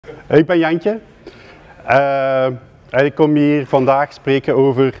Ik ben Jantje. En ik kom hier vandaag spreken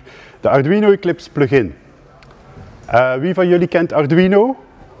over de Arduino Eclipse Plugin. Wie van jullie kent Arduino?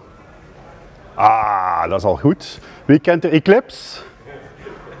 Ah, dat is al goed. Wie kent de Eclipse?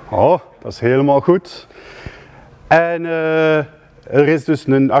 Oh, dat is helemaal goed. En er is dus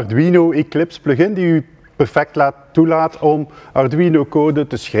een Arduino Eclipse Plugin die u perfect toelaat om Arduino code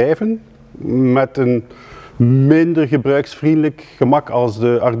te schrijven met een minder gebruiksvriendelijk gemak als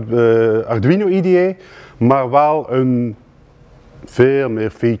de Arduino IDE, maar wel veel meer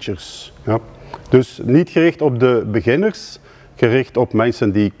features. Ja. Dus niet gericht op de beginners, gericht op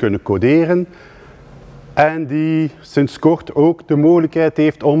mensen die kunnen coderen en die sinds kort ook de mogelijkheid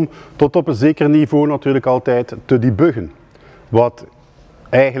heeft om tot op een zeker niveau natuurlijk altijd te debuggen. Wat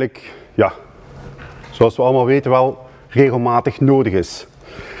eigenlijk, ja, zoals we allemaal weten, wel regelmatig nodig is.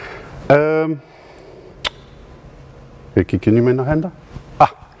 Ik kijk nu mijn agenda.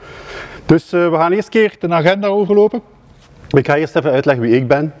 Dus we gaan eerst keer de agenda overlopen. Ik ga eerst even uitleggen wie ik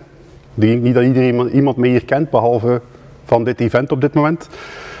ben. Niet dat iemand mij hier kent, behalve van dit event op dit moment.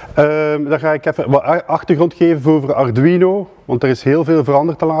 Dan ga ik even wat achtergrond geven over Arduino, want er is heel veel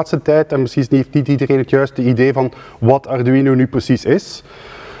veranderd de laatste tijd en misschien heeft niet iedereen het juiste idee van wat Arduino nu precies is.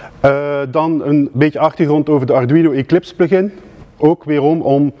 Dan een beetje achtergrond over de Arduino Eclipse Plugin, ook weerom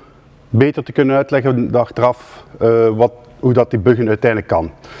om beter te kunnen uitleggen achteraf hoe dat debuggen uiteindelijk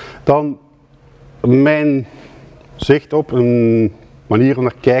kan. Dan mijn zicht op, een manier om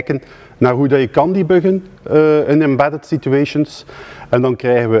naar kijken naar hoe dat je kan debuggen in embedded situations. En dan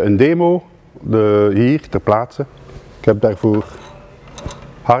krijgen we een demo, hier ter plaatse. Ik heb daarvoor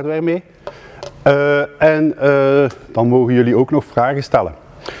hardware mee. Dan mogen jullie ook nog vragen stellen.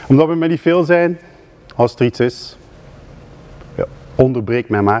 Omdat we met niet veel zijn, als er iets is, ja, onderbreek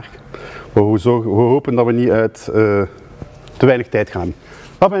mij maar. We hopen dat we niet uit te weinig tijd gaan.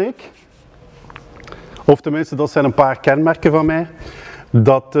 Dat ben ik. Of tenminste, dat zijn een paar kenmerken van mij.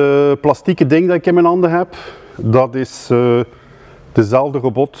 Dat plastieke ding dat ik in mijn handen heb, dat is dezelfde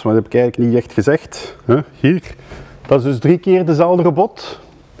robot, maar dat heb ik eigenlijk niet echt gezegd. Hier, dat is dus 3 keer dezelfde robot.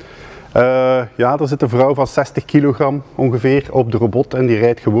 Ja, er zit een vrouw van 60 kilogram ongeveer op de robot en die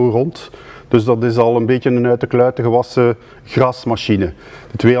rijdt gewoon rond. Dus dat is al een beetje een uit de kluiten gewassen grasmachine.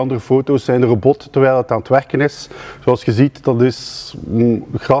 De 2 andere foto's zijn de robot terwijl het aan het werken is. Zoals je ziet, dat is,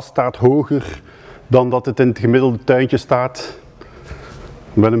 gras staat hoger dan dat het in het gemiddelde tuintje staat.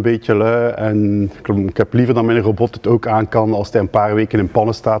 Ik ben een beetje lui en ik heb liever dat mijn robot het ook aan kan als hij een paar weken in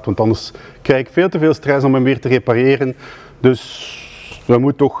pannen staat, want anders krijg ik veel te veel stress om hem weer te repareren. Dus we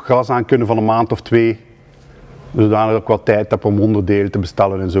moeten toch gras aan kunnen van een maand of 2, zodanig dat ik wat tijd heb om onderdelen te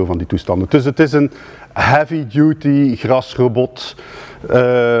bestellen en zo van die toestanden. Dus het is een heavy duty grasrobot,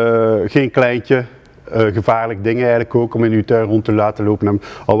 geen kleintje. Gevaarlijk ding eigenlijk ook om in uw tuin rond te laten lopen,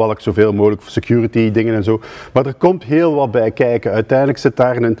 alhoewel ik zoveel mogelijk security dingen en zo. Maar er komt heel wat bij kijken. Uiteindelijk zit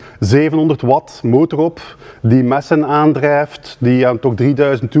daar een 700 watt motor op die messen aandrijft, die aan toch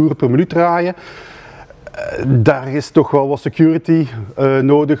 3000 toeren per minuut draaien. Daar is toch wel wat security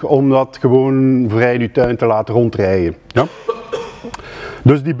nodig om dat gewoon vrij in uw tuin te laten rondrijden. Ja?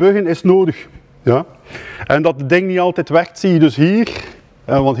 Dus die buggen is nodig. Ja? En dat het ding niet altijd werkt zie je dus hier.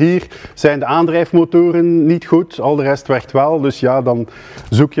 Want hier zijn de aandrijfmotoren niet goed, al de rest werkt wel. Dus ja, dan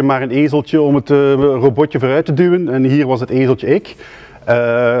zoek je maar een ezeltje om het robotje vooruit te duwen. En hier was het ezeltje ik.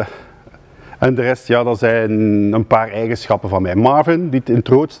 En de rest, ja, dat zijn een paar eigenschappen van mij. Marvin, die in het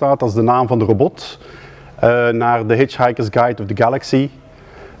rood staat, dat is de naam van de robot. Naar de Hitchhiker's Guide of the Galaxy.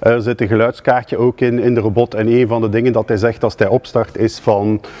 Er zit een geluidskaartje ook in de robot. En een van de dingen dat hij zegt als hij opstart is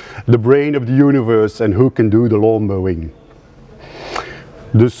van The brain of the universe and who can do the lawn mowing.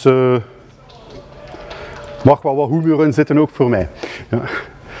 Dus mag wel wat humor in zitten ook voor mij.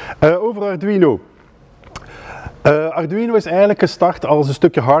 Ja. Over Arduino. Arduino is eigenlijk gestart als een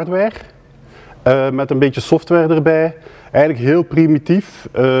stukje hardware met een beetje software erbij. Eigenlijk heel primitief,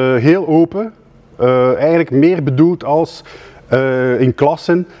 heel open. Eigenlijk meer bedoeld als in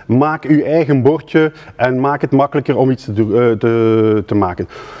klassen, maak uw eigen bordje en maak het makkelijker om iets te maken.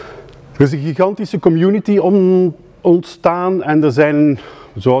 Er is een gigantische community ontstaan en er zijn,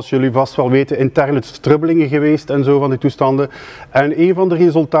 zoals jullie vast wel weten, interne strubbelingen geweest en zo van die toestanden. En een van de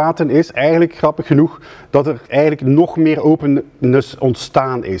resultaten is eigenlijk, grappig genoeg, dat er eigenlijk nog meer openness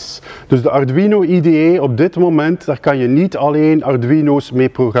ontstaan is. Dus de Arduino IDE op dit moment, daar kan je niet alleen Arduino's mee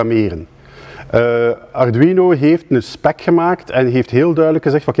programmeren. Arduino heeft een spec gemaakt en heeft heel duidelijk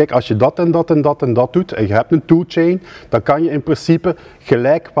gezegd van kijk, als je dat en dat en dat en dat doet en je hebt een toolchain, dan kan je in principe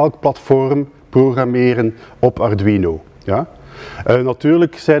gelijk welk platform programmeren op Arduino. Ja?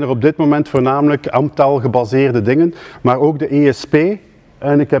 Natuurlijk zijn er op dit moment voornamelijk Amtel gebaseerde dingen, maar ook de ESP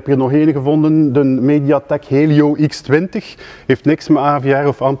En ik heb hier nog één gevonden, de MediaTek Helio X20. Heeft niks met AVR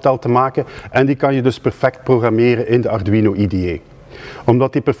of Amtel te maken. En die kan je dus perfect programmeren in de Arduino IDE.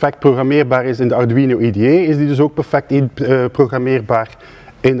 Omdat die perfect programmeerbaar is in de Arduino IDE, is die dus ook perfect programmeerbaar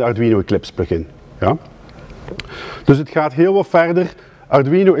in de Arduino Eclipse Plugin. Ja? Dus het gaat heel wat verder.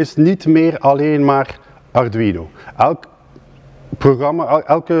 Arduino is niet meer alleen maar Arduino.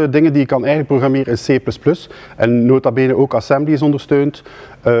 Elke dingen die je kan eigenlijk programmeren in C++ en nota bene ook assembly is ondersteund,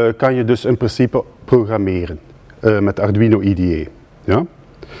 kan je dus in principe programmeren met Arduino IDE. Ja?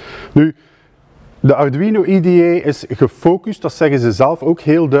 Nu, de Arduino IDE is gefocust, dat zeggen ze zelf ook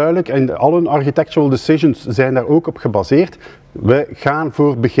heel duidelijk, en al hun architectural decisions zijn daar ook op gebaseerd. We gaan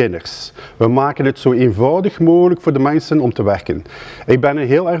voor beginners. We maken het zo eenvoudig mogelijk voor de mensen om te werken. Ik ben een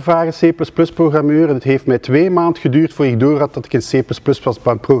heel ervaren C++-programmeur en het heeft mij 2 maanden geduurd voordat ik door had dat ik in C++ was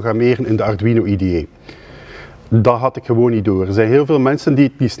aan het programmeren in de Arduino IDE. Dat had ik gewoon niet door. Er zijn heel veel mensen die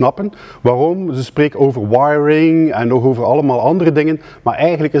het niet snappen. Waarom? Ze spreken over wiring en nog over allemaal andere dingen, maar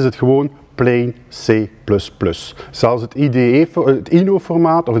eigenlijk is het gewoon plain C++. Zelfs het IDE, het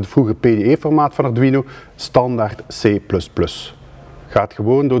INO-formaat of het vroege PDE-formaat van Arduino, standaard C++. Gaat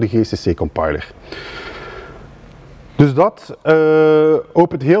gewoon door de GCC-compiler. Dus dat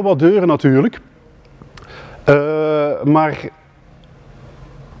opent heel wat deuren natuurlijk. Maar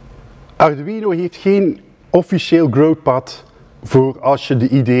Arduino heeft geen officieel growth path voor als je de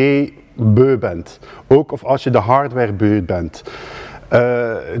IDE beu bent. Ook of als je de hardware beu bent.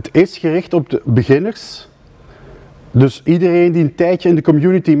 Het is gericht op de beginners. Dus iedereen die een tijdje in de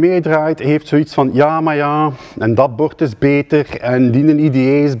community meedraait, heeft zoiets van ja, maar ja, en dat bord is beter en die een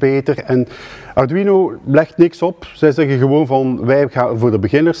IDE is beter. En Arduino legt niks op. Zij zeggen gewoon van wij gaan voor de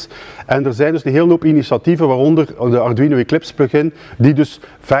beginners. En er zijn dus een hele hoop initiatieven, waaronder de Arduino Eclipse Plugin, die dus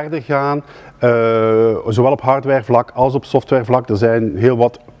verder gaan, zowel op hardware vlak als op software vlak. Er zijn heel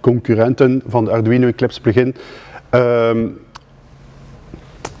wat concurrenten van de Arduino Eclipse Plugin.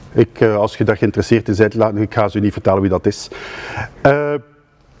 Als je daar geïnteresseerd in bent, ik ga ze niet vertellen wie dat is.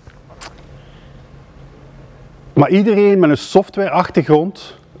 Maar iedereen met een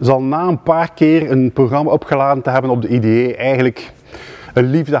softwareachtergrond zal na een paar keer een programma opgeladen te hebben op de IDE eigenlijk een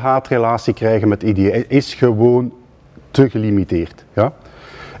liefde-haatrelatie krijgen met IDE. Het is gewoon te gelimiteerd. Ja?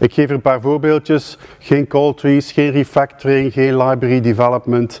 Ik geef er een paar voorbeeldjes. Geen call trees, geen refactoring, geen library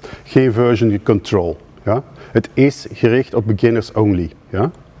development, geen version control. Ja? Het is gericht op beginners only.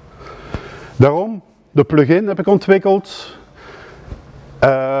 Ja? Daarom, de plugin heb ik ontwikkeld.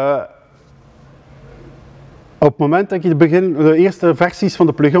 Op het moment dat ik de eerste versies van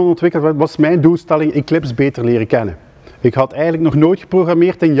de plugin ontwikkeld was mijn doelstelling Eclipse beter leren kennen. Ik had eigenlijk nog nooit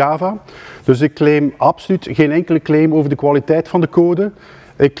geprogrammeerd in Java, dus ik claim absoluut geen enkele claim over de kwaliteit van de code.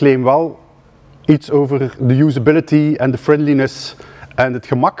 Ik claim wel iets over de usability en de friendliness en het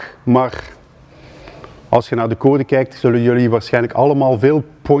gemak, maar als je naar de code kijkt, zullen jullie waarschijnlijk allemaal veel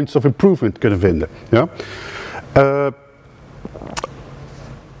points of improvement kunnen vinden. Ja?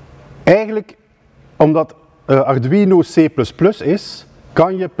 Eigenlijk, omdat Arduino C++ is,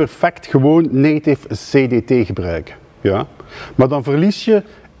 kan je perfect gewoon native CDT gebruiken. Ja? Maar dan verlies je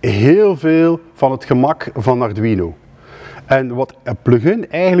heel veel van het gemak van Arduino. En wat een plugin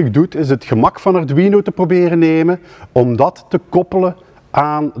eigenlijk doet, is het gemak van Arduino te proberen nemen, om dat te koppelen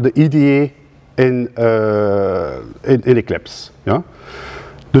aan de IDE in Eclipse. Ja?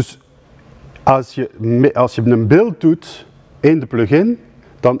 Dus als je een build doet in de plugin,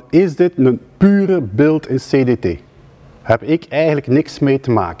 dan is dit een pure build in CDT. Daar heb ik eigenlijk niks mee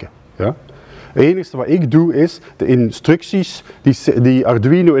te maken. Ja? Het enige wat ik doe is de instructies die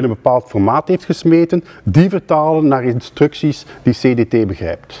Arduino in een bepaald formaat heeft gesmeten, die vertalen naar instructies die CDT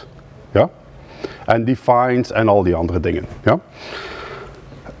begrijpt. Ja? En defines en al die andere dingen. Ja?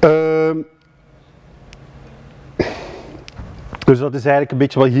 Dus dat is eigenlijk een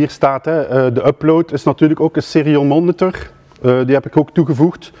beetje wat hier staat. Hè. De upload is natuurlijk ook een serial monitor. Die heb ik ook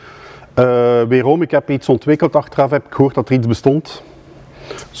toegevoegd. Weerom, ik heb iets ontwikkeld. Achteraf heb ik gehoord dat er iets bestond.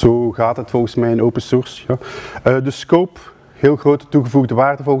 Zo gaat het volgens mij in open source. Ja. De scope, heel grote toegevoegde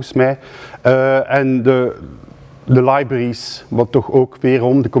waarde volgens mij. En de libraries, wat toch ook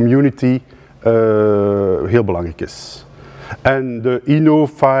weerom de community heel belangrijk is. En de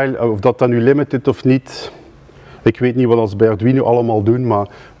INO-file, of dat dan nu limited of niet, ik weet niet wat ze bij Arduino allemaal doen, maar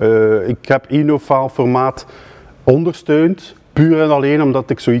ik heb INO-file formaat ondersteund, puur en alleen omdat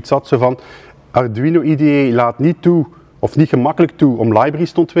ik zoiets had, zo van Arduino IDE laat niet toe, of niet gemakkelijk toe om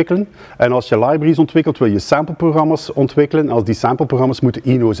libraries te ontwikkelen. En als je libraries ontwikkelt, wil je sampleprogramma's ontwikkelen. En als die sampleprogramma's moeten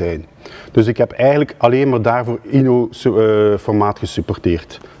INO zijn. Dus ik heb eigenlijk alleen maar daarvoor INO-formaat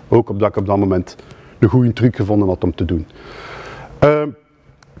gesupporteerd. Ook omdat ik op dat moment een goede truc gevonden had om te doen.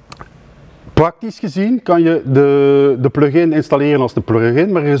 Praktisch gezien kan je de plugin installeren als een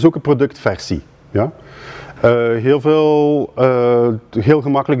plugin, maar er is ook een productversie. Ja? Heel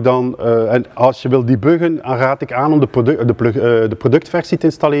gemakkelijk dan, en als je wil debuggen, dan raad ik aan om de productversie te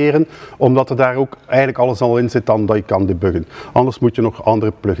installeren, omdat er daar ook eigenlijk alles al in zit dan dat je kan debuggen. Anders moet je nog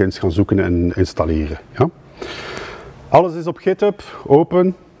andere plugins gaan zoeken en installeren. Ja? Alles is op GitHub,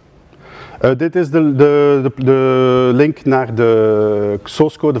 open. Dit is de link naar de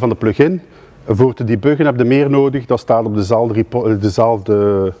source code van de plugin. Voor te debuggen heb je meer nodig, dat staat op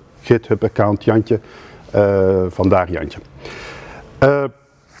dezelfde GitHub account Jantje. Vandaar Jantje.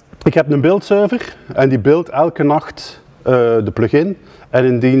 Ik heb een beeldserver en die beeldt elke nacht de plugin. En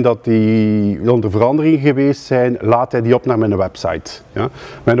indien dat die onder veranderingen geweest zijn, laat hij die op naar mijn website. Ja.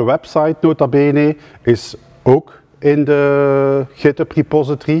 Mijn website, nota bene, is ook in de GitHub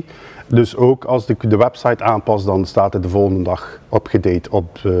repository. Dus ook als ik de website aanpas, dan staat het de volgende dag opgedate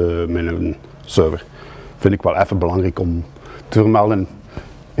op mijn server. Vind ik wel even belangrijk om te vermelden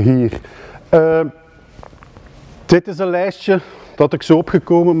hier. Dit is een lijstje dat ik zo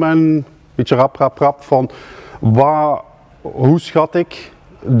opgekomen ben, een beetje rap van hoe schat ik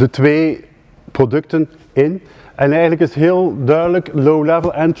de twee producten in. En eigenlijk is het heel duidelijk, low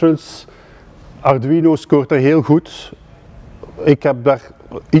level entrance, Arduino scoort er heel goed. Ik heb daar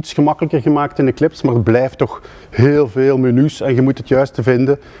iets gemakkelijker gemaakt in Eclipse, maar het blijft toch heel veel menus en je moet het juiste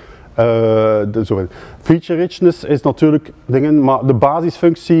vinden. Feature richness is natuurlijk dingen, maar de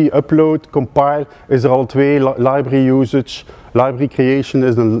basisfunctie upload, compile is er al twee, library usage, library creation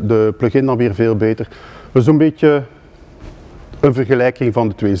is de plugin dan weer veel beter. Dus een beetje een vergelijking van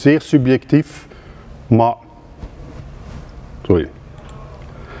de twee, zeer subjectief, maar sorry.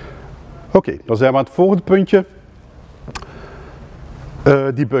 Oké, dan zijn we aan het volgende puntje.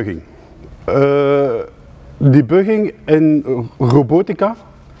 Debugging. Debugging in robotica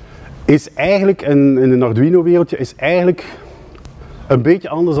is eigenlijk, in een Arduino wereldje, is eigenlijk een beetje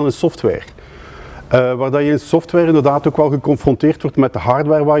anders dan in software. Waar dat je in software inderdaad ook wel geconfronteerd wordt met de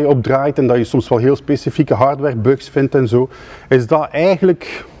hardware waar je op draait en dat je soms wel heel specifieke hardware bugs vindt en zo, is dat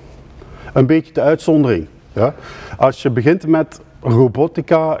eigenlijk een beetje de uitzondering. Ja? Als je begint met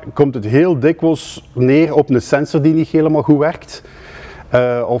robotica, komt het heel dikwijls neer op een sensor die niet helemaal goed werkt.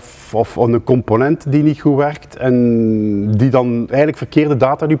 Of een component die niet goed werkt en die dan eigenlijk verkeerde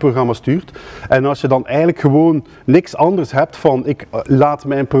data naar je programma stuurt. En als je dan eigenlijk gewoon niks anders hebt van ik laat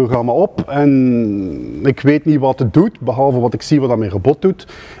mijn programma op en ik weet niet wat het doet, behalve wat ik zie wat dat mijn robot doet,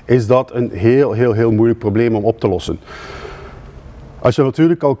 is dat een heel moeilijk probleem om op te lossen. Als je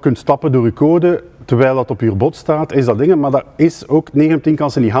natuurlijk al kunt stappen door je code, terwijl dat op je robot staat, is dat dingen, maar dat is ook 9 op 10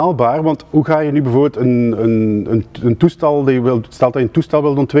 kansen niet haalbaar, want hoe ga je nu bijvoorbeeld een toestel, stel dat je een toestel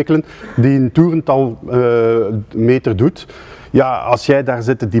wilt ontwikkelen, die een toerental meter doet, ja, als jij daar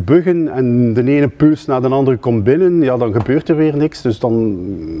zit te debuggen en de ene puls naar de andere komt binnen, ja, dan gebeurt er weer niks, dus dat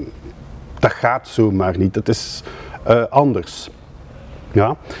gaat zomaar niet, het is anders.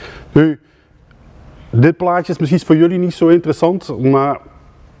 Ja. Nu, dit plaatje is misschien voor jullie niet zo interessant, maar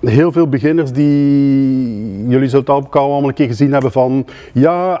heel veel beginners jullie zullen het ook al allemaal een keer gezien hebben van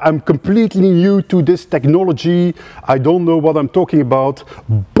ja, I'm completely new to this technology, I don't know what I'm talking about,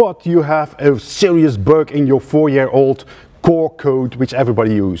 but you have a serious bug in your 4-year-old core code which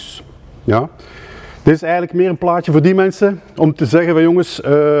everybody uses. Ja? Dit is eigenlijk meer een plaatje voor die mensen om te zeggen van jongens,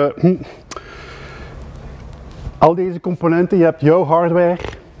 al deze componenten, je hebt jouw hardware,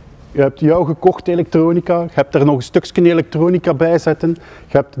 je hebt jouw gekochte elektronica, je hebt er nog een stukje elektronica bij zetten,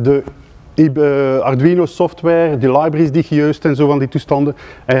 je hebt de Arduino software, die libraries die je juist en zo van die toestanden,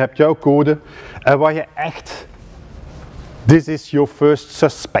 en je hebt jouw code. En waar je echt, this is your first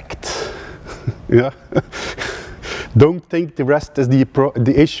suspect. Ja? Don't think the rest is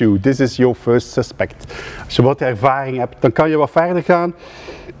the issue, this is your first suspect. Als je wat ervaring hebt, dan kan je wat verder gaan.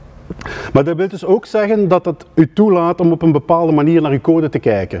 Maar dat wil dus ook zeggen dat het u toelaat om op een bepaalde manier naar uw code te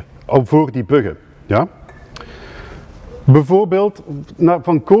kijken, voor die buggen. Ja? Bijvoorbeeld,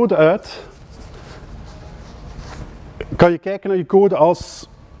 van code uit, kan je kijken naar je code als,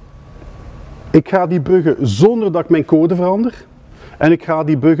 ik ga die buggen zonder dat ik mijn code verander, en ik ga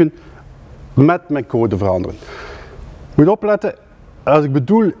die buggen met mijn code veranderen. Moet opletten, als ik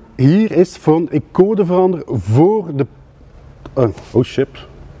bedoel, hier is van, ik code verander voor de, oh shit.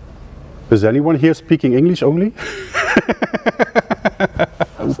 Is anyone here speaking English only?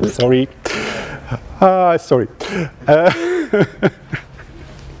 Sorry. Sorry.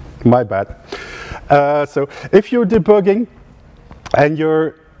 My bad. So, if you're debugging and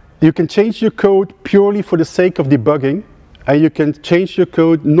you can change your code purely for the sake of debugging, and you can change your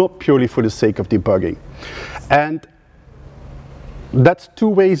code not purely for the sake of debugging. And that's two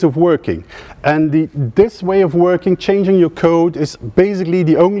ways of working. And this way of working, changing your code, is basically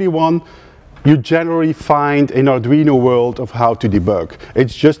the only one you generally find in Arduino world of how to debug.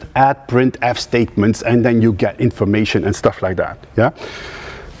 It's just add printf statements and then you get information and stuff like that. Yeah.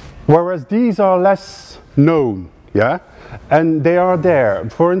 Whereas these are less known. Yeah. And they are there.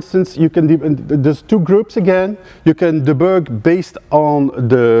 For instance, you can there's two groups again. You can debug based on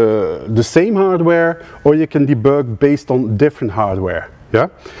the same hardware, or you can debug based on different hardware. Yeah.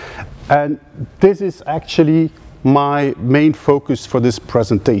 And this is actually my main focus for this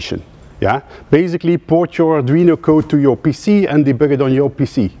presentation. Yeah, basically port your Arduino code to your PC and debug it on your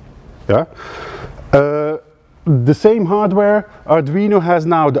PC. Yeah, the same hardware Arduino has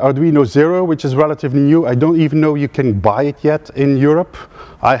now, the Arduino Zero, which is relatively new. I don't even know you can buy it yet in Europe.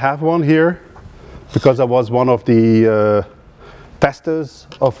 I have one here because I was one of the testers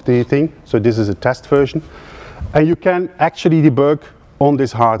of the thing. So this is a test version, and you can actually debug on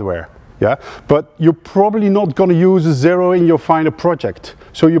this hardware. Yeah, but you're probably not going to use a Zero in your final project.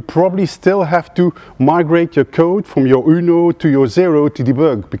 So you probably still have to migrate your code from your Uno to your Zero to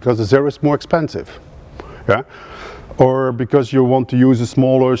debug, because the Zero is more expensive. Yeah, or because you want to use a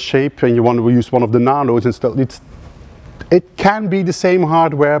smaller shape and you want to use one of the nanos and stuff. It can be the same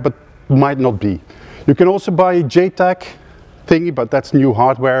hardware, but might not be. You can also buy a JTAG thingy, but that's new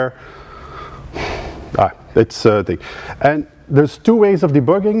hardware. It's a thing. And there's two ways of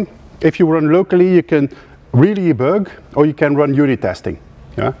debugging. If you run locally, you can really debug, or you can run unit testing.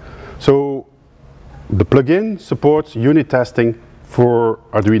 Yeah? So the plugin supports unit testing for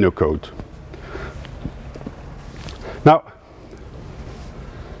Arduino code. Now,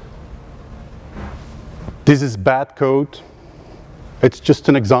 this is bad code. It's just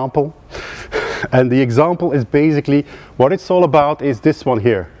an example. And the example is basically, what it's all about is this one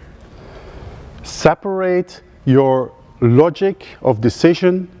here. Separate your logic of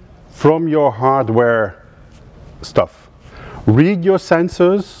decision from your hardware stuff. Read your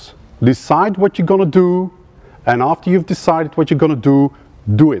sensors, decide what you're gonna do, and after you've decided what you're gonna do,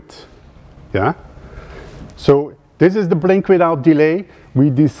 do it. Yeah? So this is the blink without delay.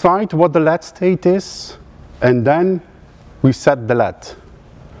 We decide what the LED state is, and then we set the LED.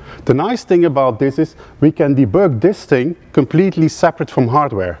 The nice thing about this is we can debug this thing completely separate from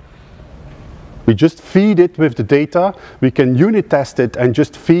hardware. We just feed it with the data. We can unit test it and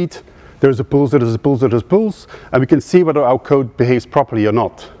just feed, there's a pulse, there's a pulse, there's a pulse, and we can see whether our code behaves properly or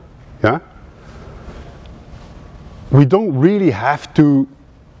not. Yeah? We don't really have to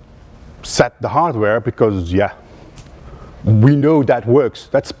set the hardware because, yeah, we know that works.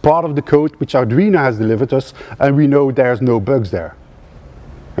 That's part of the code which Arduino has delivered us, and we know there's no bugs there.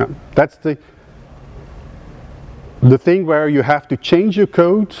 Yeah? That's the thing where you have to change your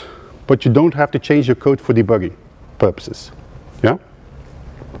code, but you don't have to change your code for debugging purposes. Yeah?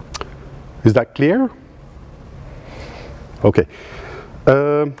 Is that clear? Okay.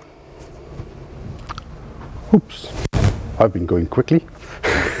 Oops. I've been going quickly.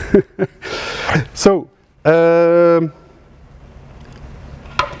 So,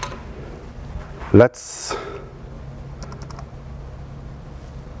 let's...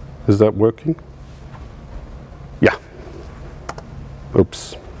 Is that working? Yeah.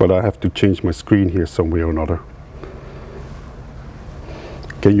 Oops. But I have to change my screen here some way or another.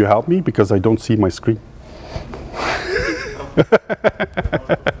 Can you help me? Because I don't see my screen.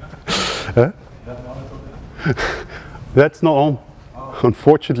 Huh? That's not on.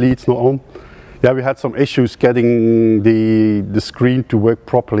 Unfortunately, it's not on. Yeah, we had some issues getting the screen to work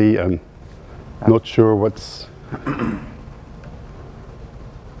properly, and not sure what's...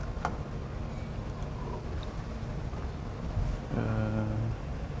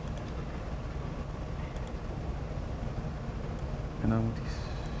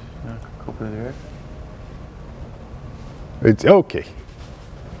 It's okay.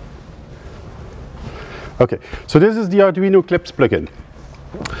 Okay, so this is the Arduino Eclipse plugin.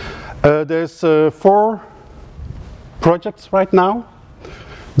 There's 4 projects right now.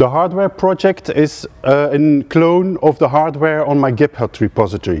 The hardware project is a clone of the hardware on my GitHub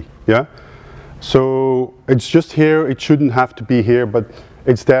repository. Yeah, so it's just here. It shouldn't have to be here, but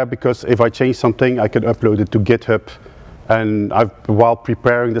it's there because if I change something, I can upload it to GitHub. And while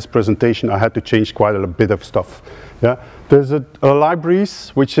preparing this presentation, I had to change quite a bit of stuff. Yeah, there's a libraries,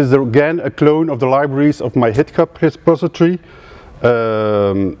 which is again a clone of the libraries of my GitHub repository,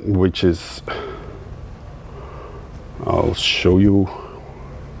 which is, I'll show you.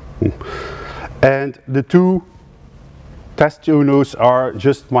 And the 2 test Unos are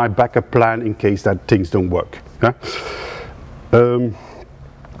just my backup plan in case that things don't work. Yeah? And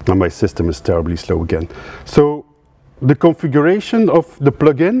my system is terribly slow again. So the configuration of the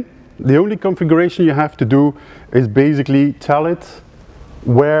plugin, the only configuration you have to do is basically tell it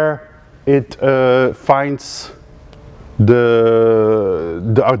where it finds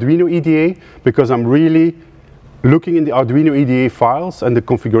the Arduino IDE, because I'm really looking in the Arduino IDE files and the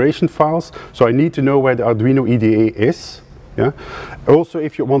configuration files, so I need to know where the Arduino IDE is. Yeah. Also,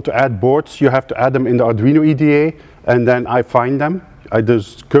 if you want to add boards, you have to add them in the Arduino IDE, and then I find them.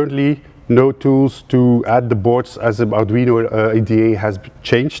 There's currently no tools to add the boards, as the Arduino IDE has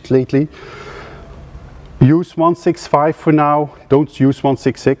changed lately. Use 165 for now, don't use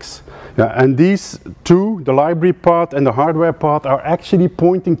 166. Yeah, and these two, the library part and the hardware part, are actually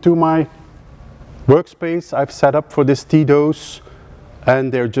pointing to my workspace I've set up for this TDOS,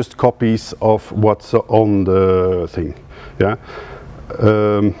 and they're just copies of what's on the thing. Yeah.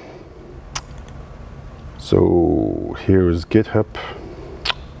 So here is GitHub.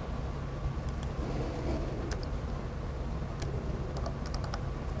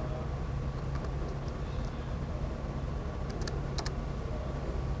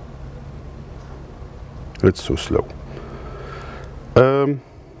 It's so slow.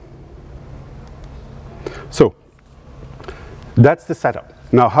 So that's the setup.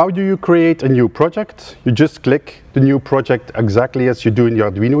 Now, how do you create a new project? You just click the new project exactly as you do in the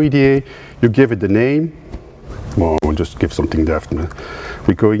Arduino IDE. You give it the name. Well, we'll just give something deft.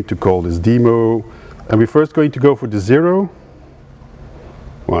 We're going to call this demo, and we're first going to go for the 0.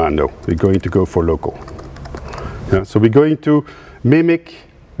 Well, no, we're going to go for local. Yeah, so we're going to mimic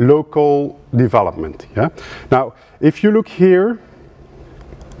local development. Yeah. Now, if you look here,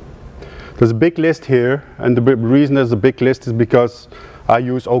 there's a big list here, and the reason there's a big list is because I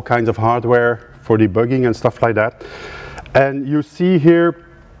use all kinds of hardware for debugging and stuff like that. And you see here,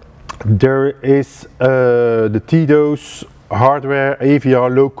 there is the TDOS hardware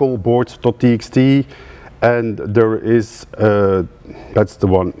AVR local boards.txt, and there is that's the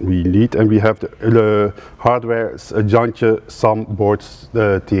one we need, and we have the hardware Jantje some boards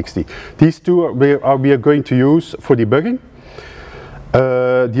txt. These two we are going to use for debugging.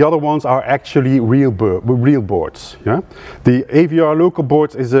 The other ones are actually real boards. Yeah? The AVR local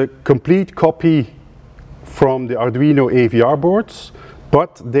boards is a complete copy from the Arduino AVR boards,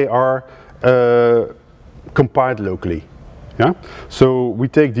 but they are compiled locally. Yeah? So we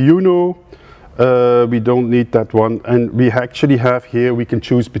take the Uno, we don't need that one, and we actually have here, we can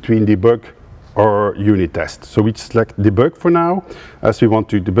choose between debug or unit test. So we select debug for now, as we want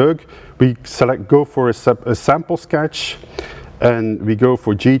to debug. We go for a sample sketch, and we go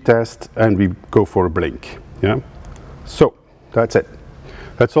for G-test, and we go for a blink. Yeah? So that's it.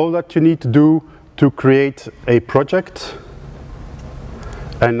 That's all that you need to do to create a project.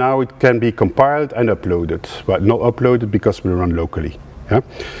 And now it can be compiled and uploaded, but not uploaded because we run locally. Yeah?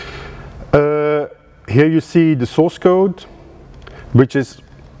 Here you see the source code, which is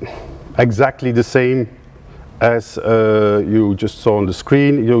exactly the same as you just saw on the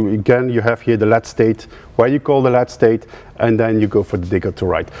screen. Again, you have here the let state, where you call the let state, and then you go for the digger to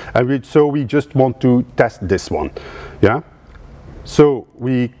write. And so we just want to test this one. Yeah. So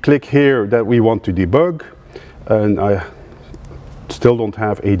we click here that we want to debug, and I still don't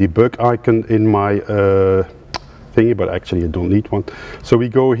have a debug icon in my thingy, but actually I don't need one. So we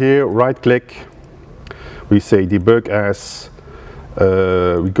go here, right click, we say debug as,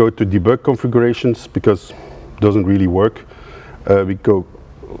 we go to debug configurations because it doesn't really work. We go,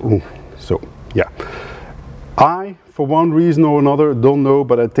 so yeah. I, for one reason or another, don't know,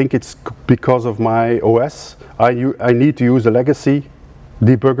 but I think it's because of my OS. I need to use a legacy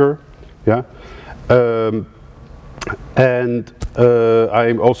debugger, yeah. And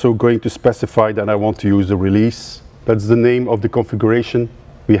I'm also going to specify that I want to use a release. That's the name of the configuration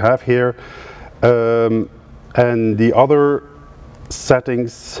we have here. And the other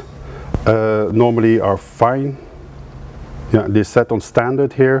settings normally are fine. Yeah, they're set on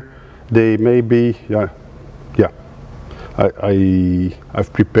standard here. They may be, yeah.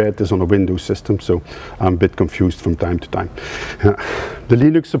 I've prepared this on a Windows system, so I'm a bit confused from time to time. The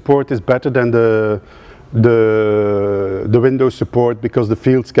Linux support is better than the Windows support because the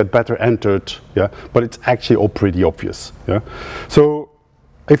fields get better entered, yeah, but it's actually all pretty obvious. Yeah. So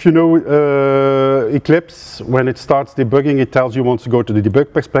if you know Eclipse, when it starts debugging, it tells you wants to go to the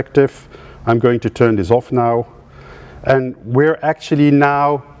debug perspective. I'm going to turn this off now, and we're actually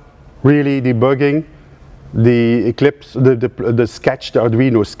now really debugging the Eclipse, the sketch, the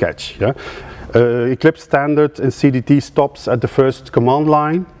Arduino sketch. Yeah. Eclipse standard in CDT stops at the first command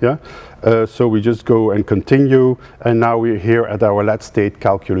line. Yeah. So we just go and continue, and now we're here at our let state,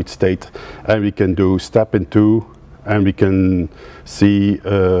 calculate state, and we can do step into, and we can see,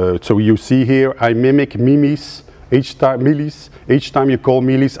 so you see here I mimic Mimi's each time you call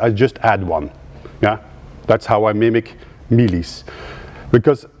millis, I just add 1. Yeah, that's how I mimic millis.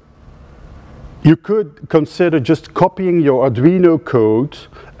 Because you could consider just copying your Arduino code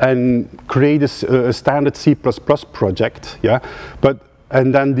and create a standard C++ project, yeah,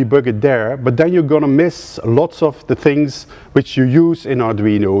 and then debug it there, but then you're gonna miss lots of the things which you use in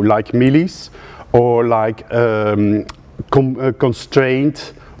Arduino, like millis, or like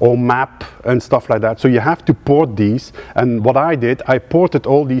constraint, or map, and stuff like that. So you have to port these, and what I did, I ported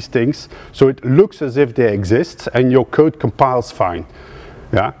all these things, so it looks as if they exist, and your code compiles fine,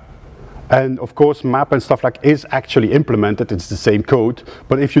 yeah. And of course, map and stuff like is actually implemented. It's the same code,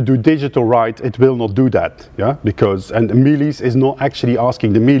 but if you do digital write, it will not do that, yeah. Because and millis is not actually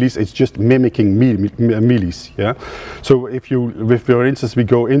asking the millis; it's just mimicking millis, yeah. So if you, for instance, we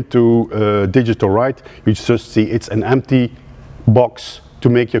go into digital write, you just see it's an empty box to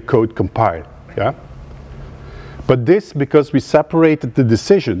make your code compile, yeah. But this, because we separated the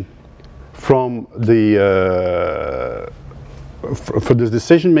decision from the for the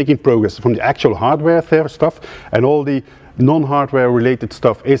decision-making progress from the actual hardware stuff, and all the non-hardware related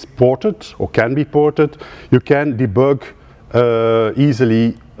stuff is ported or can be ported, you can debug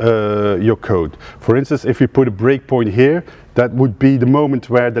easily your code. For instance, if you put a breakpoint here, that would be the moment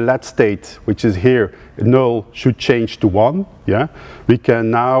where the let state, which is here, null, should change to 1. Yeah, we can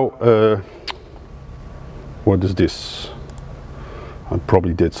now. What is this? I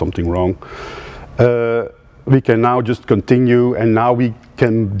probably did something wrong. We can now just continue, and now we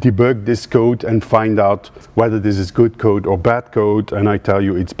can debug this code and find out whether this is good code or bad code, and I tell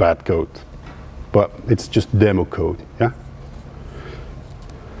you it's bad code. But it's just demo code, yeah?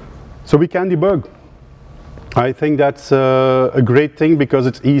 So we can debug. I think that's a great thing because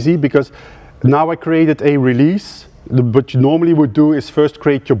it's easy, because now I created a release. What you normally would do is first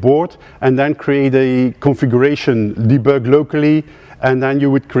create your board and then create a configuration, debug locally, and then you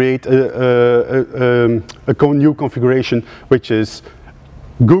would create a new configuration, which is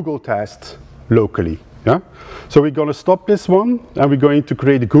Google test locally. Yeah. So we're going to stop this one, and we're going to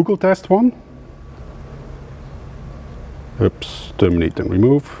create a Google test one. Oops, terminate and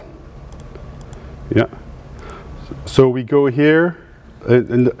remove. Yeah. So we go here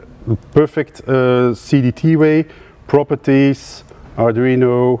in the perfect CDT way, properties,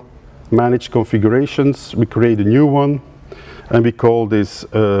 Arduino, manage configurations. We create a new one, and we call this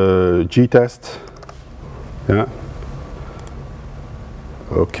G-test. Yeah.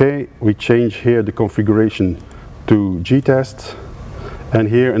 Okay, we change here the configuration to G-test, and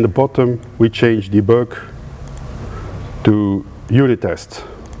here in the bottom we change debug to unit test.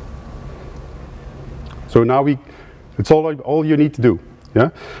 So now it's all you need to do.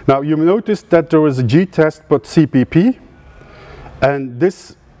 Yeah. Now you notice that there is a G-test.cpp, and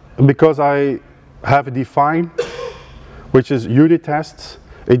this, because I have a define, which is unit tests,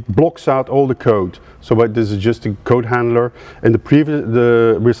 it blocks out all the code. So this is just a code handler. In the previous,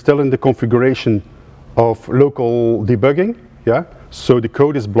 we're still in the configuration of local debugging. Yeah. So the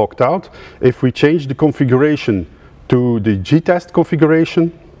code is blocked out. If we change the configuration to the G-test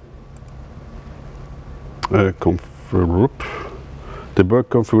configuration, debug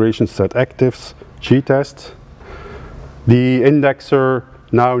configuration set actives, G-test, the indexer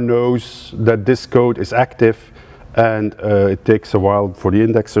now knows that this code is active, and it takes a while for the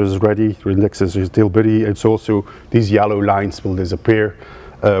indexer is ready. The indexer is still busy. It's also these yellow lines will disappear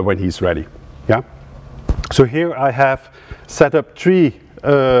when he's ready. Yeah. So here I have set up 3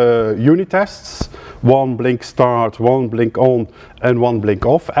 unit tests: 1 blink start, 1 blink on, and 1 blink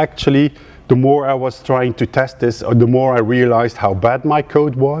off. Actually, the more I was trying to test this, the more I realized how bad my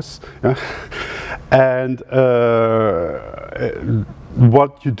code was. Yeah. And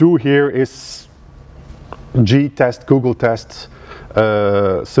what you do here is G-test, Google test,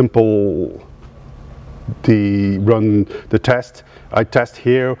 simple, run the test. I test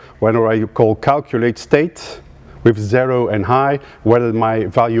here whether I call calculate state with 0 and high, whether my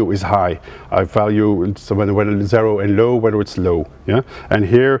value is high. I value so whether it's 0 and low, whether it's low. Yeah. And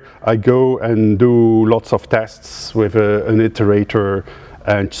here I go and do lots of tests with an iterator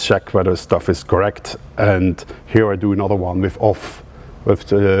and check whether stuff is correct. And here I do another one with off,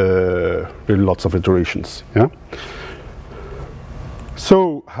 with lots of iterations. Yeah.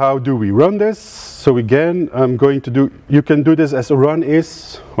 So how do we run this? So again, I'm going to do, you can do this as a run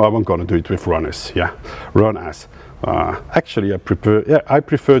is, well, I'm going to do it with run is, yeah, run as. Actually, I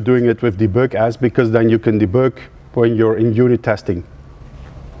prefer doing it with debug as, because then you can debug when you're in unit testing,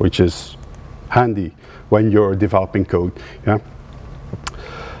 which is handy when you're developing code. Yeah.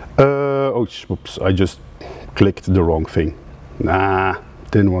 Oh, oops, I just clicked the wrong thing. Nah,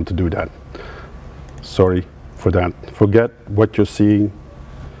 didn't want to do that. Sorry, for that. Forget what you're seeing.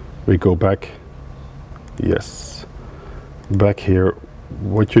 We go back. Yes. Back here.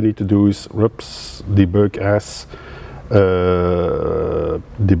 What you need to do is debug as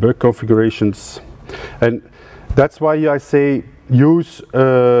debug configurations. And that's why I say use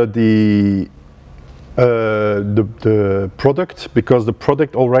the product, because the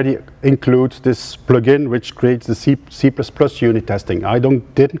product already includes this plugin which creates the C++ unit testing. I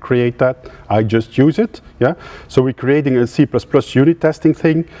didn't create that, I just use it. Yeah. So we're creating a C++ unit testing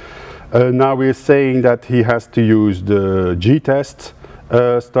thing. Now we're saying that he has to use the G-test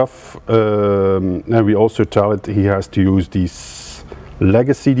stuff, and we also tell it he has to use this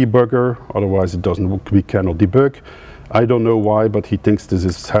legacy debugger, otherwise it doesn't work, we cannot debug. I don't know why, but he thinks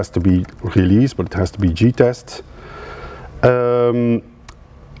this has to be released, but it has to be G-test.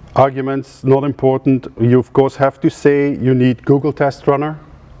 Arguments, not important. You of course have to say you need Google Test Runner,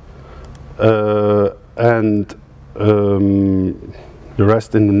 and the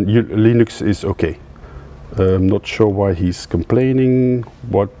rest in Linux is okay. I'm not sure why he's complaining.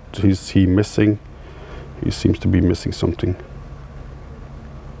 What is he missing? He seems to be missing something.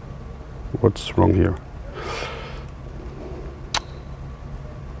 What's wrong here?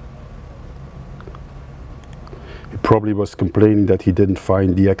 He probably was complaining that he didn't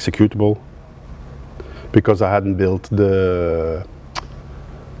find the executable because I hadn't built the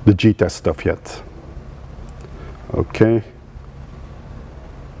G-test stuff yet. Okay.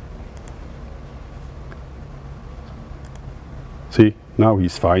 See, now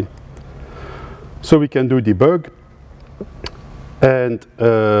he's fine. So we can do debug, and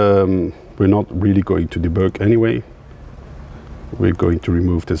we're not really going to debug anyway. We're going to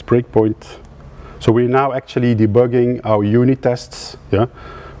remove this breakpoint. So we're now actually debugging our unit tests, yeah,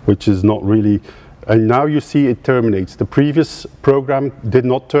 which is not really, and now you see it terminates. The previous program did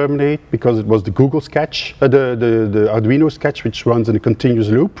not terminate because it was the Google sketch, the Arduino sketch, which runs in a continuous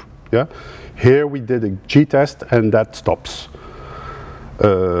loop, yeah. Here we did a G-test and that stops.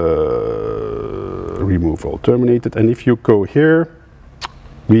 Remove all terminated, and if you go here,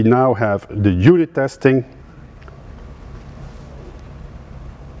 we now have the unit testing.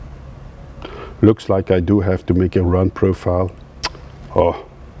 Looks like I do have to make a run profile. Oh,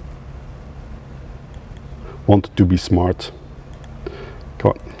 wanted to be smart.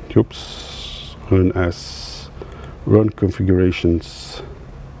 Come on, oops, run as run configurations,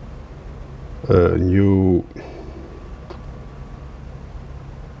 new.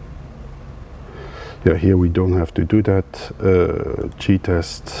 Yeah, here we don't have to do that.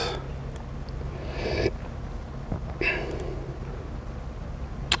 G-test.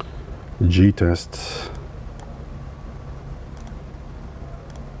 G-test.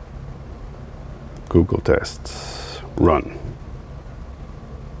 Google tests. Run.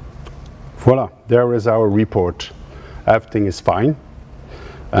 Voila, there is our report. Everything is fine.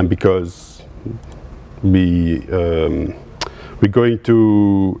 And because we're going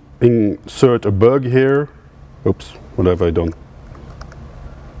to insert a bug here. Oops, what have I done?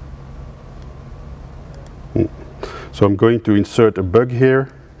 So I'm going to insert a bug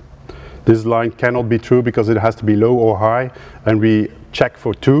here. This line cannot be true because it has to be low or high, and we check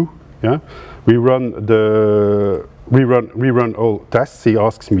for 2. Yeah, we run all tests. He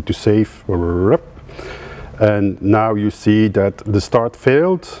asks me to save, and now you see that the start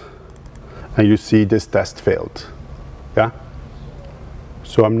failed, and you see this test failed. Yeah.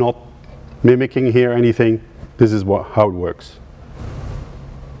 So I'm not mimicking here anything. This is how it works.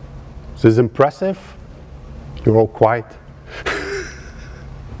 Is this impressive? You're all quiet.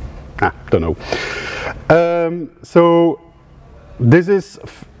 Don't know. So this is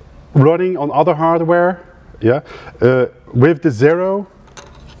running on other hardware. Yeah. With the 0,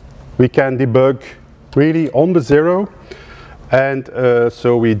 we can debug really on the 0, and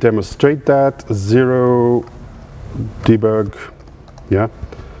so we demonstrate that 0 debug. Yeah.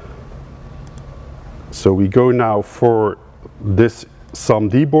 So we go now for this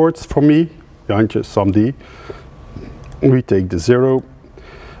SUMD boards for me, Jantje, SUMD. We take the 0.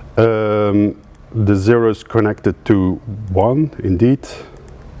 The 0 is connected to 1, indeed.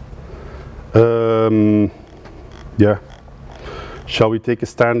 Yeah. Shall we take a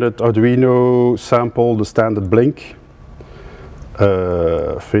standard Arduino sample, the standard blink?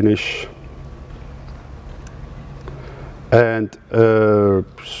 Finish. And 0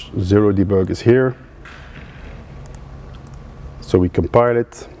 debug is here. So we compile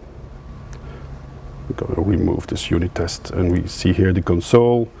it. We're going to remove this unit test, and we see here the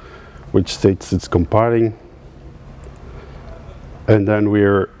console, which states it's compiling. And then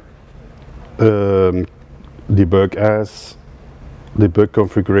we're debug as, debug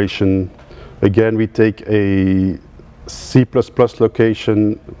configuration, Again, we take a C++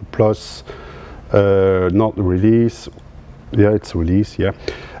 location plus not release. Yeah, it's release, yeah.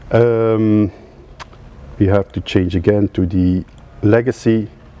 We have to change again to the legacy.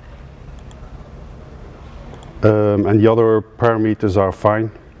 And the other parameters are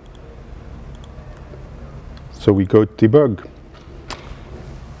fine. So we go debug.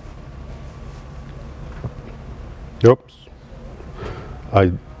 Oops.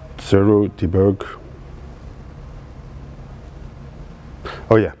 I0 debug.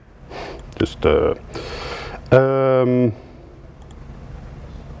 Oh yeah. Just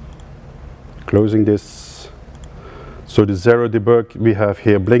closing this. So the 0 debug we have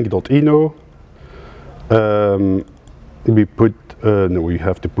here blink.ino. We put no, we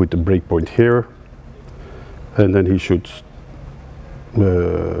have to put a breakpoint here, and then he should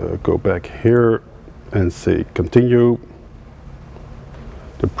go back here and say continue.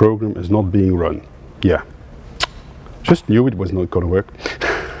 The program is not being run. Yeah, just knew it was not going to work.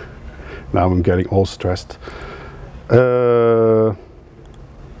 Now I'm getting all stressed.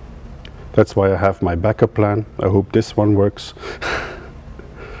 That's why I have my backup plan. I hope this one works.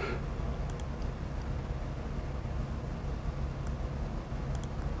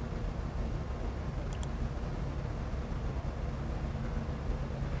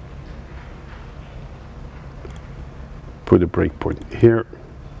 Put a breakpoint here.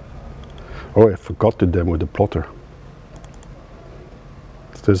 Oh, I forgot to demo the plotter.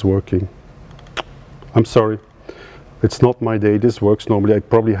 Is this working? I'm sorry. It's not my day. This works normally. I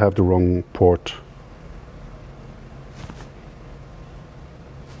probably have the wrong port.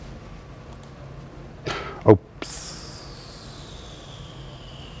 Oops.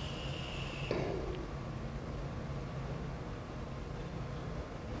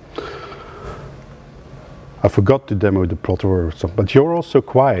 I forgot to demo the plotter or something, but you're also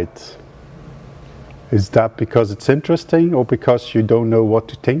quiet. Is that because it's interesting or because you don't know what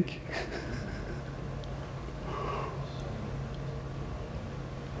to think?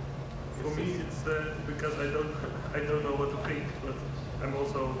 For me, it's because I don't know what to think, but I'm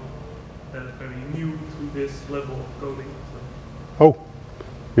also very new to this level of coding. So. Oh,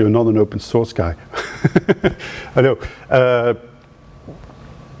 you're not an open source guy. I know.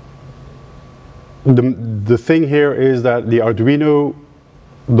 The thing here is that the Arduino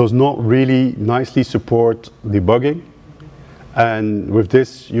does not really nicely support debugging, and with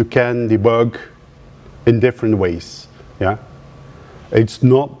this you can debug in different ways. Yeah, it's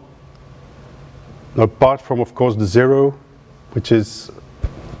not, apart from of course the 0, which is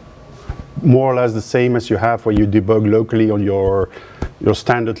more or less the same as you have when you debug locally on your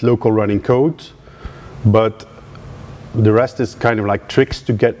standard local running code, but the rest is kind of like tricks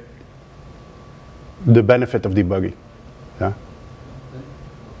to get the benefit of debugging. Yeah.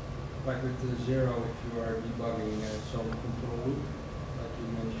 Like with the 0, if you are debugging some control loop, like you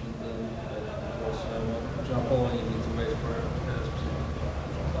mentioned, because for example, you need to wait for a specific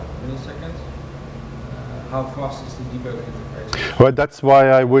milliseconds. How fast is the debug interface? Well, that's why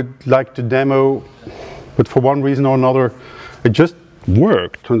I would like to demo, but for one reason or another, it just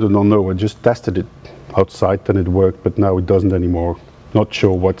worked. I don't know. I just tested it outside, and it worked, but now it doesn't anymore. Not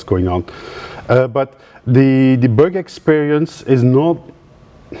sure what's going on. But the debug experience is not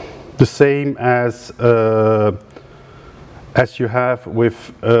the same as you have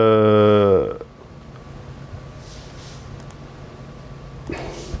with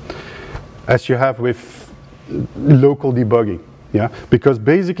local debugging. Yeah, because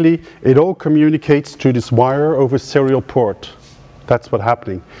basically it all communicates through this wire over serial port. That's what's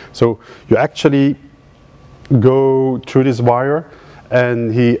happening. So you actually go through this wire,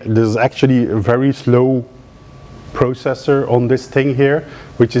 and there's actually a very slow processor on this thing here,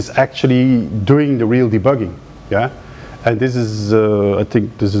 which is actually doing the real debugging. Yeah, and this is I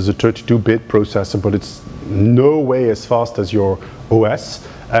think this is a 32-bit processor, but it's no way as fast as your OS,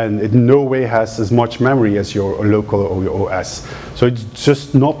 and it no way has as much memory as your local or your OS. So it's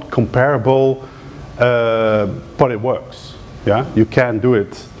just not comparable, but it works. Yeah, you can do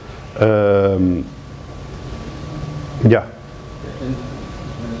it. Yeah. And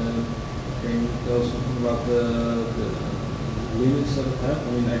can you tell something about the limits that it has?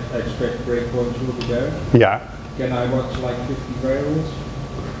 I mean, I expect breakpoints will be there. Yeah. Can I watch like 50 variables?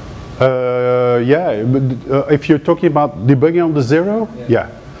 Yeah, but if you're talking about debugging on the 0, yeah.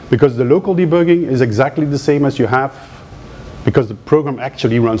 Because the local debugging is exactly the same as you have, because the program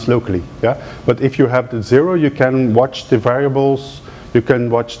actually runs locally. Yeah. But if you have the 0, you can watch the variables, you can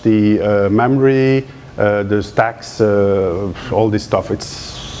watch the memory, the stacks, all this stuff.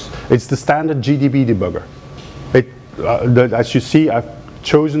 It's the standard GDB debugger. As you see, I've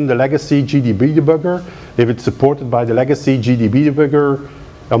chosen the legacy GDB debugger. If it's supported by the legacy GDB debugger,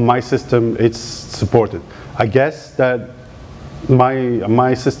 on my system it's supported. I guess that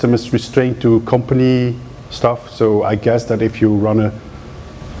my system is restrained to company stuff, so I guess that if you run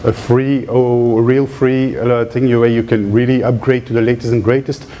a free or a real free thing where you can really upgrade to the latest and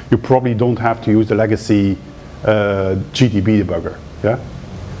greatest, you probably don't have to use the legacy GDB debugger. Yeah,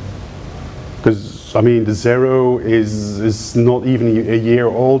 because I mean the 0 is not even a year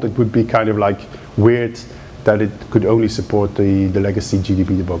old. It would be kind of like weird that it could only support the legacy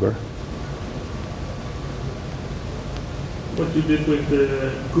GDB debugger. What you did with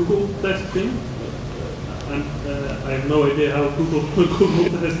the Google test thing, and I have no idea how Google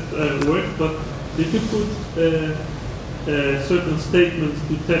test works, but did you put certain statements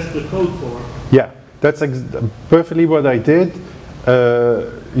to test the code for? Yeah, that's perfectly what I did.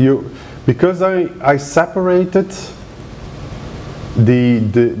 Because I separated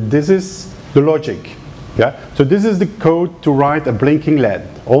this is the logic. Yeah, so this is the code to write a blinking LED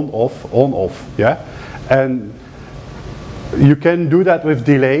on off. Yeah, and you can do that with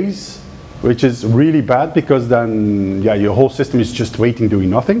delays, which is really bad because then your whole system is just waiting, doing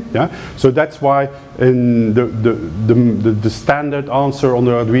nothing. Yeah, so that's why in the standard answer on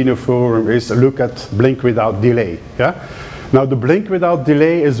the Arduino forum is look at blink without delay. Yeah, now the blink without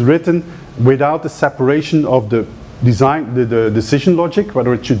delay is written without the separation of the decision logic,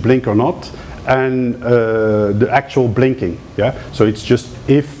 whether it should blink or not, and the actual blinking. Yeah, so it's just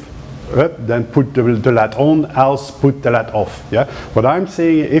if. Then put the LED on, else put the LED off. Yeah. What I'm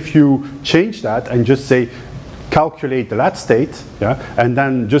saying, if you change that and just say calculate the LED state, yeah, and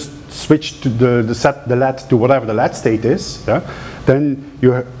then just switch to set the LED to whatever the LED state is, yeah, then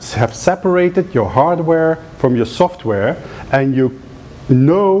you have separated your hardware from your software, and you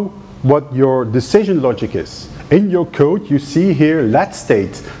know what your decision logic is. In your code, you see here LED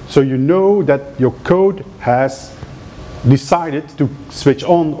state, so you know that your code has decided to switch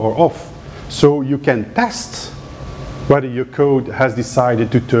on or off, so you can test whether your code has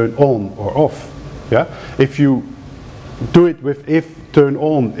decided to turn on or off. Yeah, if you do it with if turn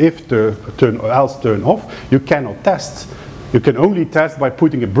on, if turn or else turn off, you cannot test. You can only test by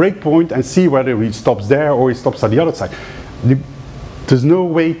putting a breakpoint and see whether he stops there or he stops on the other side. There's no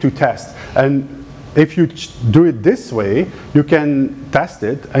way to test, and if you do it this way, you can test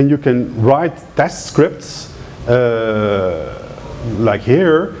it and you can write test scripts like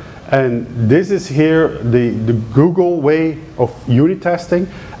here, and this is here the Google way of unit testing,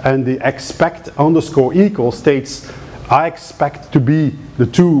 and the expect underscore equal states I expect to be the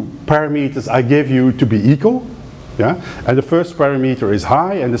two parameters I give you to be equal. Yeah, and the first parameter is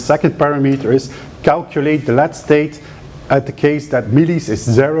high, and the second parameter is calculate the LED state at the case that millis is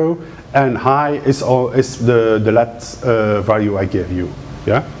 0 and high is the LED value I give you.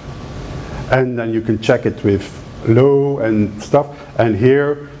 Yeah. And then you can check it with low and stuff, and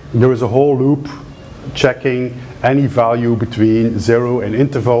here there is a whole loop checking any value between 0 and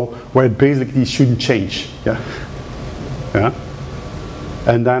interval where it basically shouldn't change. Yeah, yeah.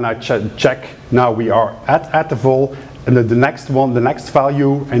 And then I check now we are at interval, and then the next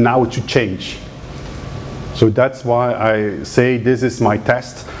value, and now it should change. So that's why I say this is my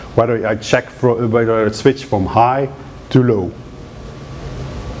test, whether I check whether it switch from high to low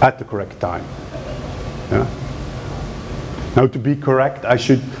at the correct time. Yeah. Now, to be correct, I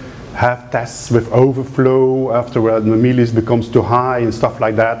should have tests with overflow after the millis becomes too high and stuff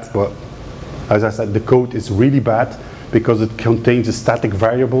like that. But as I said, the code is really bad because it contains a static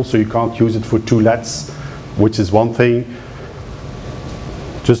variable, so you can't use it for two LEDs, which is one thing.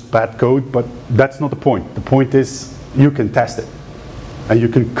 Just bad code, but that's not the point. The point is you can test it, and you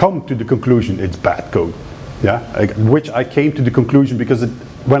can come to the conclusion it's bad code. Yeah, which I came to the conclusion because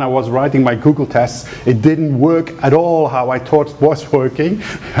when I was writing my Google tests, it didn't work at all how I thought it was working,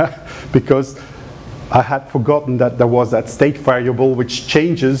 because I had forgotten that there was that state variable which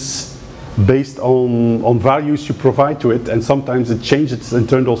changes based on values you provide to it, and sometimes it changes its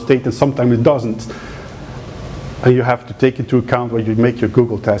internal state and sometimes it doesn't. And you have to take into account when you make your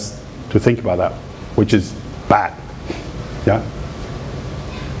Google test to think about that, which is bad. Yeah?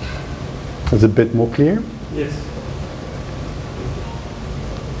 Is it a bit more clear? Yes.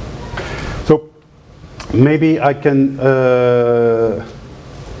 So maybe I can, the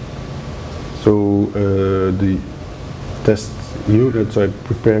test unit, so I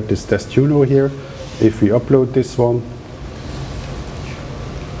prepared this test Uno here. If we upload this one,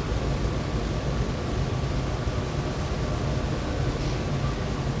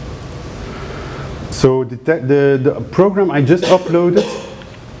 so the program I just uploaded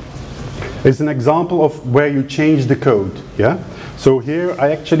is an example of where you change the code. Yeah. So here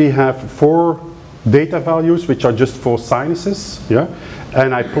I actually have 4 data values, which are just 4 sinuses, yeah,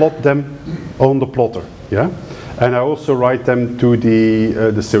 and I plot them on the plotter, yeah, and I also write them to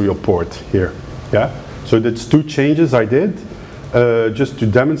the serial port here, yeah. So that's 2 changes I did, just to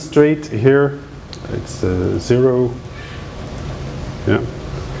demonstrate here. It's 0, yeah.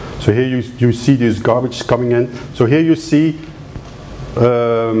 So here you see this garbage coming in. So here you see,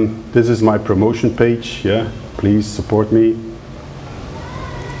 this is my promotion page, yeah. Please support me.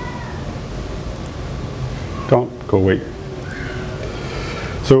 Go away.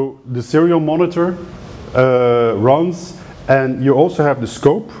 So the serial monitor runs, and you also have the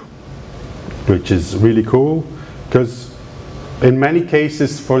scope, which is really cool, because in many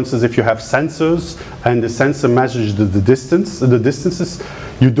cases, for instance, if you have sensors and the sensor measures the distances,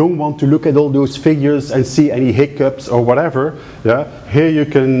 you don't want to look at all those figures and see any hiccups or whatever. Yeah, here you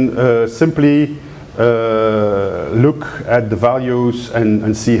can simply look at the values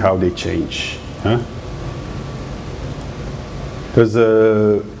and see how they change. Yeah? There's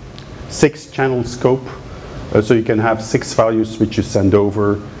a 6-channel scope, so you can have 6 values which you send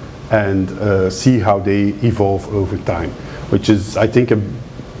over and see how they evolve over time, which is, I think, a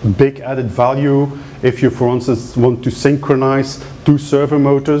big added value if you, for instance, want to synchronize 2 servo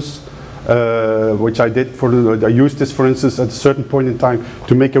motors, which I did I used this, for instance, at a certain point in time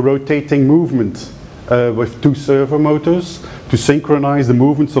to make a rotating movement with 2 servo motors to synchronize the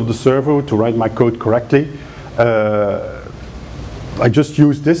movements of the servo to write my code correctly. I just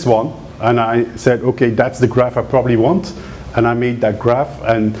used this one and I said, okay, that's the graph I probably want, and I made that graph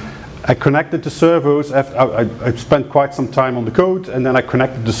and I connected the servos. After I spent quite some time on the code, and then I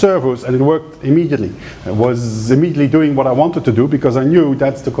connected the servos and it worked immediately. It was immediately doing what I wanted to do because I knew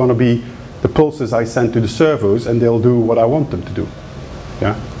that's going to be the pulses I send to the servos and they'll do what I want them to do.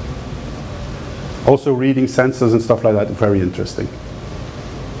 Yeah. Also reading sensors and stuff like that, very interesting.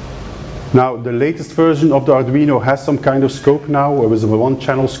 Now the latest version of the Arduino has some kind of scope now. It was a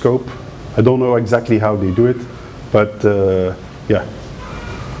 1-channel scope. I don't know exactly how they do it, but yeah.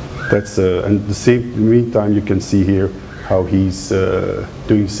 That's and the same. In the meantime, you can see here how he's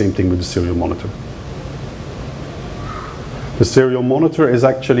doing the same thing with the serial monitor. The serial monitor is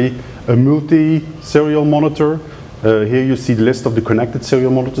actually a multi-serial monitor. Here you see the list of the connected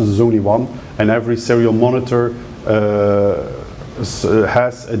serial monitors. There's only one, and every serial monitor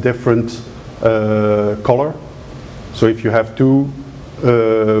has a different color. So if you have 2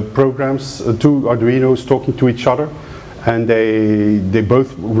 programs, 2 Arduinos talking to each other, and they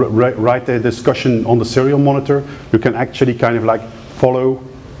both write their discussion on the serial monitor, you can actually kind of like follow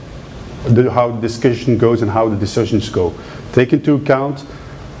how the discussion goes and how the decisions go. Take into account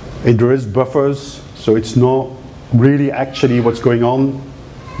there is buffers, so it's not really actually what's going on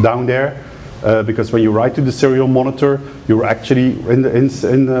down there, because when you write to the serial monitor, you're actually in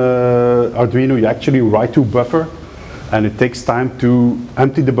the Arduino, you actually write to buffer, and it takes time to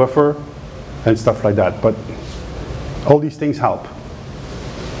empty the buffer and stuff like that. But all these things help.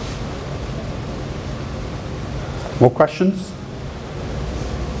 More questions?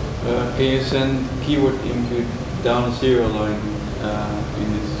 Can you send keyword input down a serial line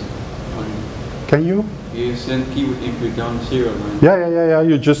in this one? Can you? Can you send keyword input down a serial line? Yeah.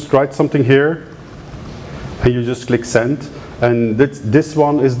 You just write something here, and you just click send. And this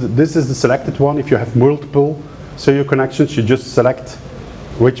one is this is the selected one. If you have multiple serial connections, you just select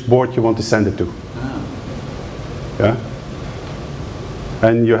which board you want to send it to. Yeah,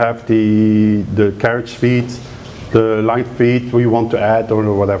 and you have the carriage feed, the line feed we want to add or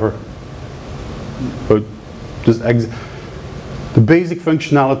whatever. But just the basic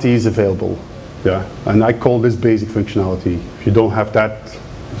functionality is available. Yeah, and I call this basic functionality. If you don't have that,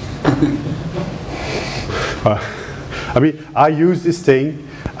 I mean, I use this thing.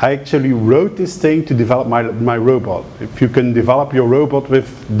 I actually wrote this thing to develop my robot. If you can develop your robot with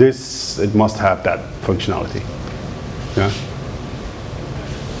this, it must have that functionality. Yeah.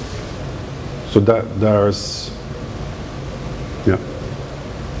 So there's, yeah.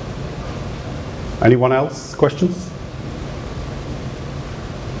 Anyone else? Questions?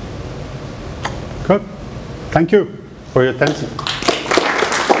 Good. Thank you for your attention.